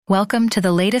Welcome to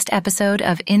the latest episode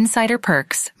of Insider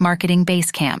Perks Marketing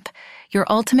Basecamp, your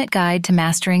ultimate guide to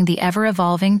mastering the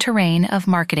ever-evolving terrain of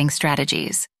marketing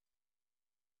strategies.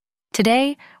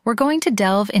 Today, we're going to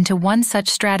delve into one such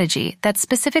strategy that's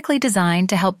specifically designed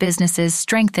to help businesses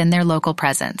strengthen their local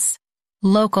presence: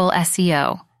 local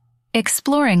SEO.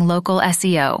 Exploring local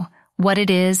SEO, what it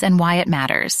is and why it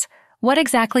matters. What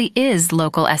exactly is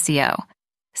local SEO?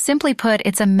 Simply put,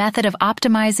 it's a method of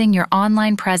optimizing your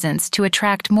online presence to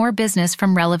attract more business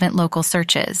from relevant local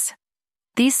searches.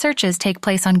 These searches take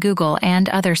place on Google and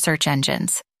other search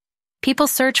engines. People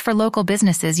search for local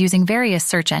businesses using various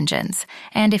search engines,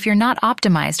 and if you're not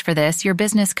optimized for this, your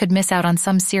business could miss out on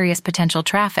some serious potential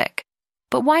traffic.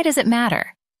 But why does it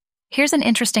matter? Here's an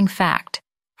interesting fact.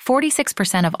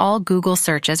 46% of all Google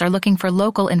searches are looking for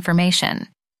local information.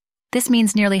 This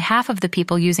means nearly half of the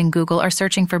people using Google are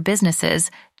searching for businesses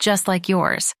just like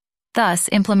yours. Thus,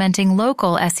 implementing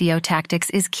local SEO tactics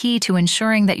is key to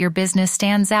ensuring that your business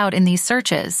stands out in these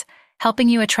searches, helping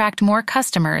you attract more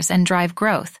customers and drive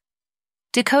growth.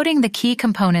 Decoding the key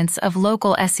components of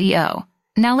local SEO.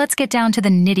 Now let's get down to the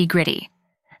nitty-gritty.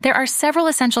 There are several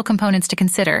essential components to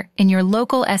consider in your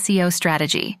local SEO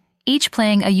strategy, each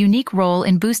playing a unique role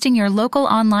in boosting your local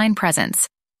online presence.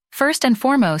 First and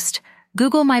foremost,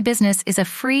 Google My Business is a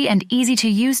free and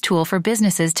easy-to-use tool for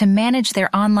businesses to manage their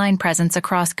online presence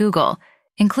across Google,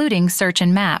 including search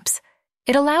and maps.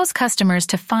 It allows customers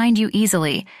to find you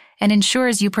easily and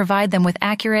ensures you provide them with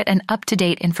accurate and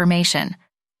up-to-date information.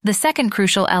 The second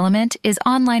crucial element is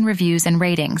online reviews and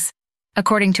ratings.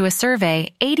 According to a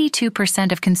survey,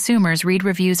 82% of consumers read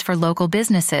reviews for local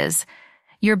businesses.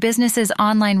 Your business's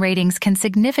online ratings can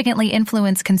significantly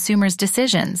influence consumers'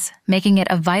 decisions, making it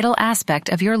a vital aspect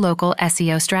of your local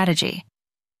SEO strategy.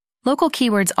 Local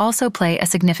keywords also play a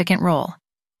significant role.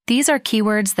 These are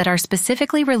keywords that are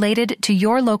specifically related to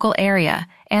your local area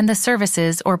and the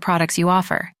services or products you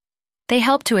offer. They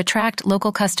help to attract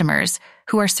local customers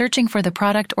who are searching for the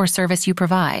product or service you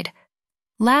provide.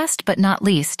 Last but not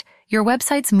least, your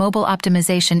website's mobile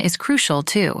optimization is crucial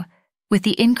too. With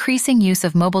the increasing use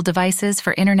of mobile devices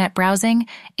for internet browsing,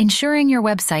 ensuring your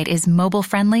website is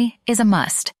mobile-friendly is a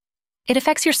must. It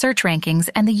affects your search rankings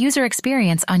and the user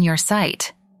experience on your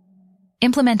site.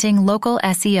 Implementing local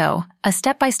SEO, a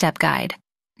step-by-step guide.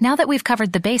 Now that we've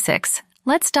covered the basics,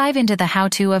 let's dive into the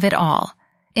how-to of it all.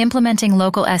 Implementing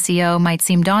local SEO might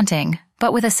seem daunting,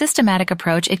 but with a systematic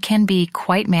approach, it can be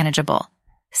quite manageable.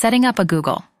 Setting up a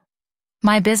Google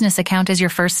My Business account is your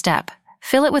first step.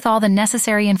 Fill it with all the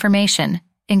necessary information,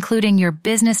 including your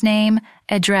business name,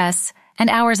 address,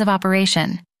 and hours of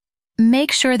operation.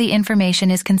 Make sure the information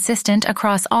is consistent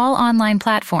across all online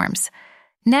platforms.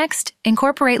 Next,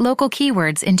 incorporate local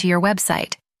keywords into your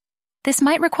website. This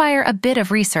might require a bit of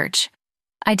research.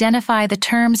 Identify the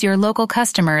terms your local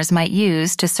customers might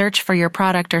use to search for your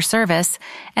product or service,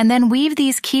 and then weave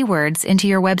these keywords into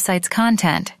your website's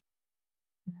content.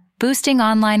 Boosting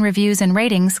online reviews and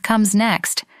ratings comes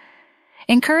next.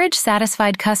 Encourage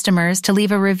satisfied customers to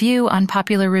leave a review on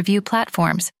popular review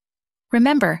platforms.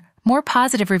 Remember, more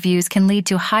positive reviews can lead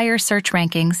to higher search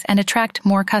rankings and attract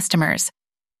more customers.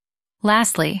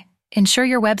 Lastly, ensure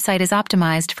your website is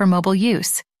optimized for mobile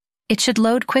use. It should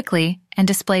load quickly and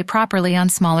display properly on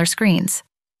smaller screens.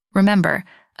 Remember,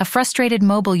 a frustrated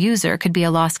mobile user could be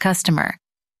a lost customer.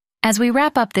 As we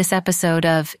wrap up this episode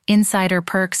of Insider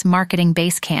Perks Marketing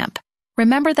Basecamp,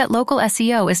 remember that local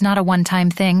SEO is not a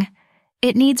one-time thing.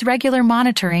 It needs regular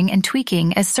monitoring and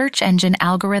tweaking as search engine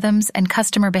algorithms and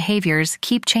customer behaviors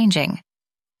keep changing.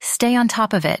 Stay on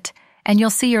top of it, and you'll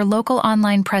see your local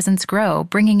online presence grow,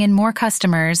 bringing in more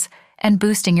customers and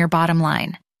boosting your bottom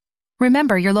line.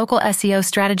 Remember, your local SEO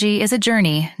strategy is a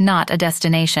journey, not a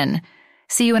destination.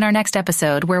 See you in our next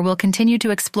episode, where we'll continue to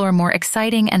explore more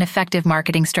exciting and effective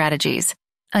marketing strategies.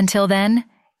 Until then,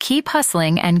 keep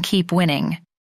hustling and keep winning.